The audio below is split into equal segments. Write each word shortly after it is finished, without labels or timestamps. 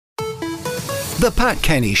The Pat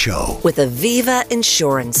Kenny Show with Aviva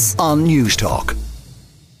Insurance on News Talk.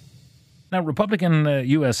 Now, Republican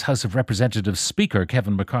U.S. House of Representatives Speaker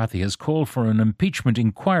Kevin McCarthy has called for an impeachment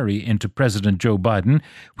inquiry into President Joe Biden,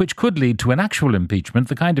 which could lead to an actual impeachment,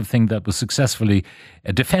 the kind of thing that was successfully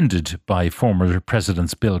defended by former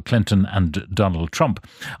Presidents Bill Clinton and Donald Trump.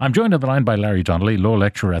 I'm joined on the line by Larry Donnelly, law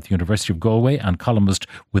lecturer at the University of Galway and columnist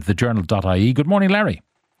with the journal.ie. Good morning, Larry.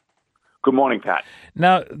 Good morning, Pat.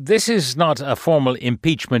 Now, this is not a formal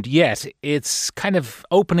impeachment yet. It's kind of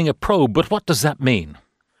opening a probe, but what does that mean?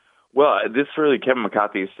 Well, Kevin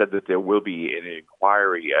McCarthy has said that there will be an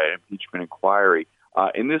inquiry, an impeachment inquiry,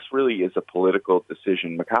 and this really is a political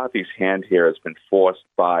decision. McCarthy's hand here has been forced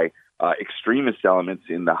by extremist elements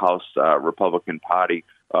in the House Republican Party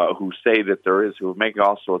who say that who are making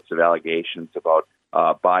all sorts of allegations about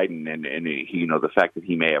Biden and the fact that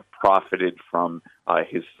he may have profited from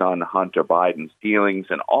his son Hunter Biden's dealings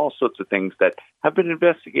and all sorts of things that have been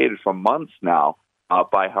investigated for months now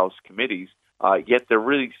by House committees. Yet they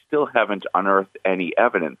really still haven't unearthed any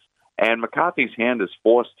evidence. And McCarthy's hand is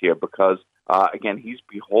forced here because, again, he's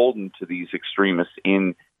beholden to these extremists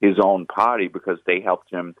in his own party because they helped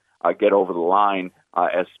him get over the line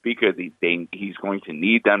as Speaker. He's going to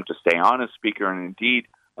need them to stay on as Speaker. And indeed,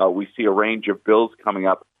 we see a range of bills coming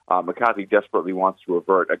up. McCarthy desperately wants to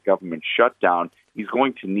avert a government shutdown. He's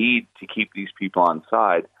going to need to keep these people on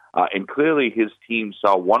side. And clearly his team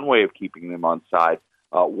saw one way of keeping them on side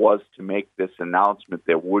was to make this announcement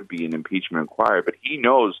there would be an impeachment inquiry. But he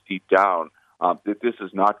knows deep down that this is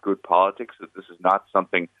not good politics, that this is not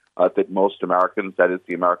something that most Americans, that is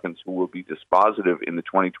the Americans who will be dispositive in the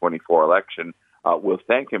 2024 election, will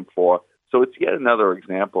thank him for. So it's yet another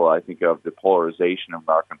example, I think, of the polarization of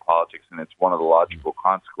American politics, and it's one of the logical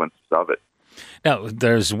consequences of it. Now,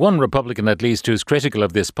 there's one Republican, at least, who's critical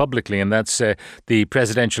of this publicly, and that's the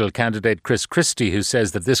presidential candidate, Chris Christie, who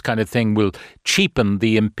says that this kind of thing will cheapen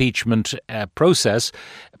the impeachment process.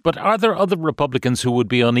 But are there other Republicans who would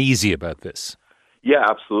be uneasy about this? Yeah,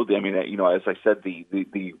 absolutely. I mean, as I said,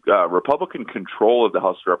 the Republican control of the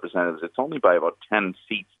House of Representatives, it's only by about 10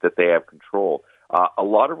 seats that they have control. A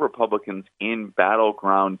lot of Republicans in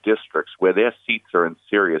battleground districts where their seats are in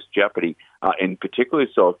serious jeopardy, and particularly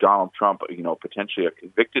so if Donald Trump, potentially a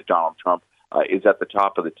convicted Donald Trump, is at the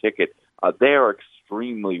top of the ticket, they are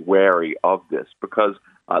extremely wary of this because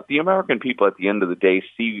the American people at the end of the day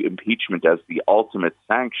see impeachment as the ultimate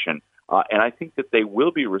sanction. And I think that they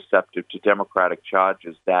will be receptive to Democratic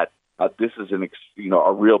charges that this is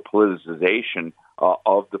a real politicization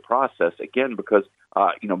of the process, again, because,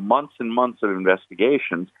 months and months of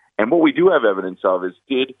investigations. And what we do have evidence of is,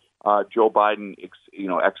 did Joe Biden,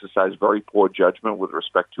 exercise very poor judgment with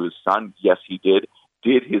respect to his son? Yes, he did.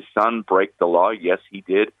 Did his son break the law? Yes, he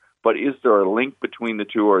did. But is there a link between the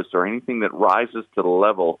two, or is there anything that rises to the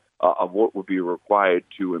level of what would be required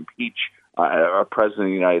to impeach a president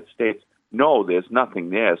of the United States? No, there's nothing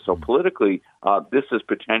there. So politically, this is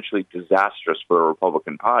potentially disastrous for the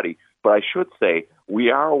Republican Party. But I should say we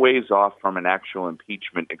are a ways off from an actual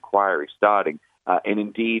impeachment inquiry starting. And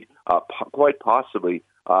indeed, quite possibly,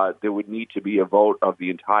 there would need to be a vote of the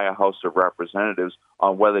entire House of Representatives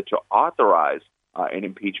on whether to authorize an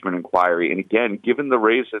impeachment inquiry. And again, given the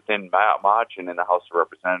razor-thin margin in the House of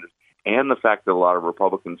Representatives and the fact that a lot of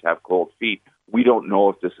Republicans have cold feet, we don't know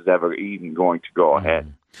if this is ever even going to go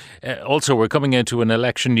ahead. Also, we're coming into an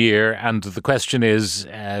election year, and the question is,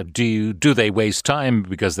 do they waste time?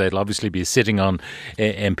 Because they'll obviously be sitting on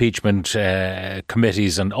impeachment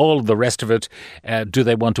committees and all the rest of it. Do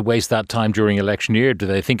they want to waste that time during election year? Do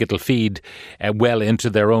they think it'll feed well into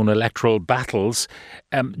their own electoral battles?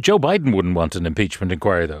 Joe Biden wouldn't want an impeachment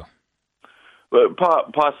inquiry, though.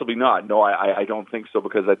 Possibly not. No, I don't think so,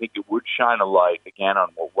 because I think it would shine a light, again, on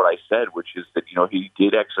what I said, which is that, he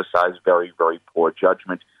did exercise very, very poor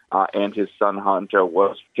judgment, and his son Hunter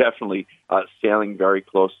was definitely sailing very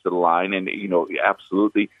close to the line, and,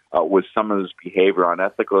 absolutely was some of his behavior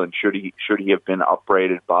unethical, and should he have been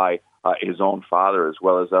upbraided by his own father as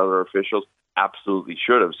well as other officials? Absolutely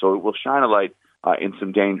should have. So it will shine a light in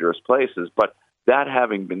some dangerous places. But that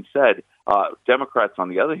having been said, Democrats, on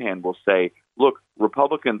the other hand, will say, look,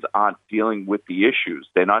 Republicans aren't dealing with the issues.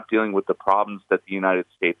 They're not dealing with the problems that the United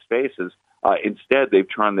States faces. Instead, they've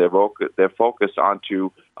turned their focus onto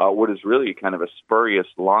what is really kind of a spurious,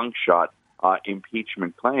 long-shot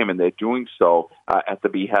impeachment claim, and they're doing so at the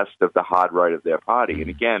behest of the hard right of their party. And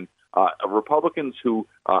again, Republicans who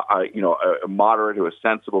are moderate, who are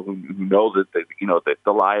sensible, who know that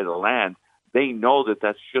the lie of the land, they know that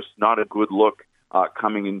that's just not a good look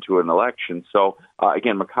coming into an election. So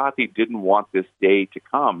again, McCarthy didn't want this day to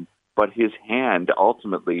come, but his hand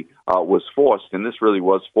ultimately was forced, and this really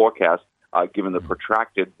was forecast, given the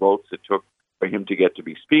protracted votes it took for him to get to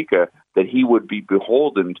be Speaker, that he would be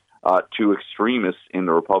beholden to extremists in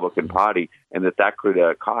the Republican Party, and that could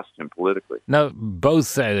cost him politically. Now,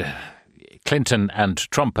 both Clinton and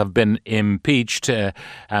Trump have been impeached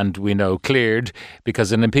and we know cleared,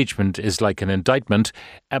 because an impeachment is like an indictment.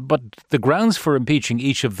 But the grounds for impeaching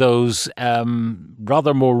each of those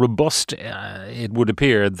rather more robust, it would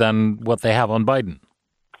appear, than what they have on Biden.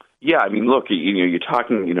 Yeah, I mean, look, you're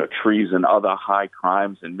talking, treason, other high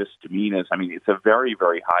crimes and misdemeanors. I mean, it's a very,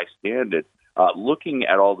 very high standard. Looking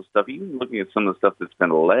at all the stuff, even looking at some of the stuff that's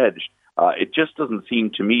been alleged, it just doesn't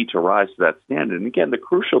seem to me to rise to that standard. And again, the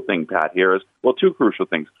crucial thing, Pat, here is, well, two crucial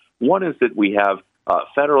things. One is that we have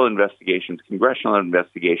federal investigations, congressional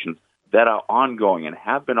investigations that are ongoing and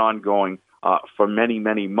have been ongoing for many,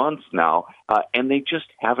 many months now, and they just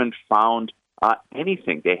haven't found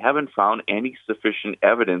anything. They haven't found any sufficient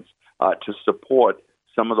evidence to support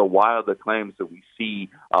some of the wilder claims that we see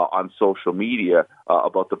on social media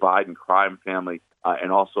about the Biden crime family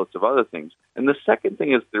and all sorts of other things. And the second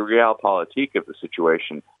thing is the realpolitik of the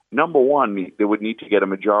situation. Number one, they would need to get a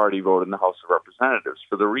majority vote in the House of Representatives.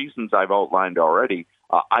 For the reasons I've outlined already,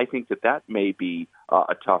 I think that may be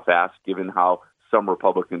a tough ask, given how some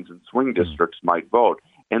Republicans in swing districts might vote.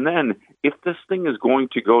 And then, if this thing is going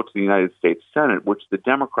to go to the United States Senate, which the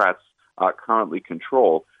Democrats currently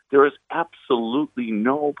control, there is absolutely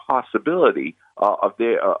no possibility of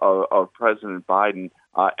President Biden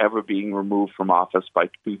ever being removed from office by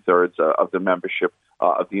 2/3 of the membership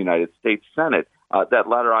of the United States Senate. That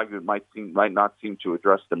latter argument might not seem to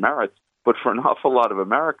address the merits, but for an awful lot of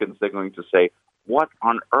Americans, they're going to say, what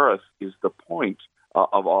on earth is the point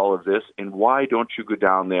of all of this, and why don't you go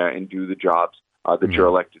down there and do the jobs that you're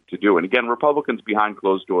elected to do? And again, Republicans behind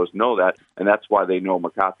closed doors know that, and that's why they know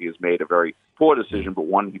McCarthy has made a very poor decision, but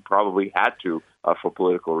one he probably had to for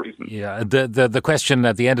political reasons. Yeah, the question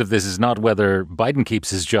at the end of this is not whether Biden keeps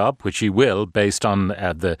his job, which he will, based on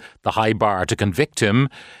the high bar to convict him,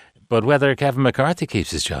 but whether Kevin McCarthy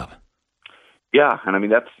keeps his job. Yeah, and I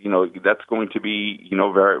mean that's going to be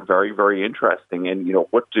very, very, very interesting. And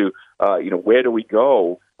where do we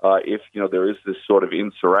go if there is this sort of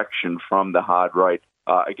insurrection from the hard right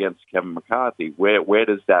against Kevin McCarthy? Where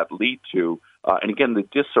does that lead to? And again, the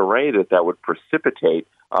disarray that would precipitate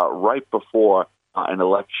right before an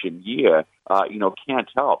election year, can't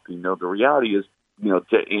help. The reality is,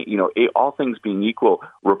 all things being equal,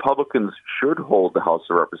 Republicans should hold the House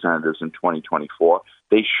of Representatives in 2024.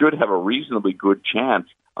 They should have a reasonably good chance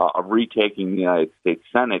of retaking the United States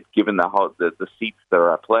Senate, given the seats that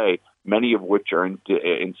are at play, many of which are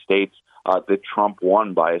in states that Trump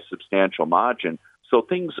won by a substantial margin. So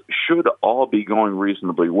things should all be going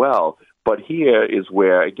reasonably well. But here is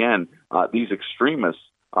where, again, these extremists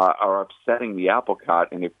are upsetting the apple cart.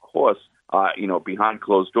 And of course, behind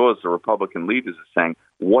closed doors, the Republican leaders are saying,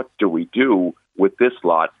 what do we do with this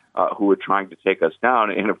lot who are trying to take us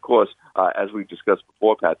down? And of course, as we've discussed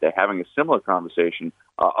before, Pat, they're having a similar conversation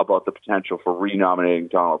about the potential for renominating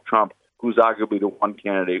Donald Trump, who's arguably the one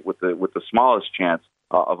candidate with the smallest chance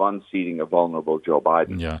of unseating a vulnerable Joe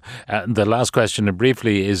Biden. Yeah. The last question,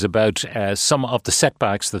 briefly, is about some of the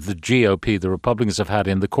setbacks that the GOP, the Republicans, have had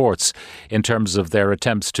in the courts in terms of their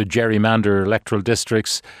attempts to gerrymander electoral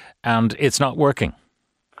districts, and it's not working.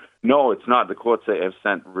 No, it's not. The courts have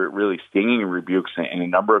sent really stinging rebukes in a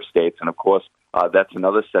number of states, and of course, that's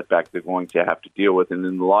another setback they're going to have to deal with. And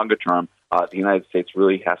in the longer term, the United States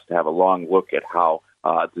really has to have a long look at how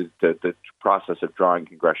the process of drawing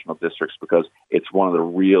congressional districts, because it's one of the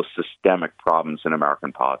real systemic problems in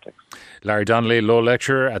American politics. Larry Donnelly, law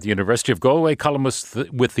lecturer at the University of Galway, columnist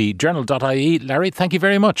with the Journal.ie. Larry, thank you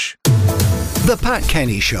very much. The Pat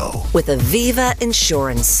Kenny Show with Aviva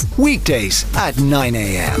Insurance. Weekdays at 9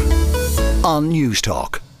 a.m. on News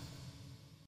Talk.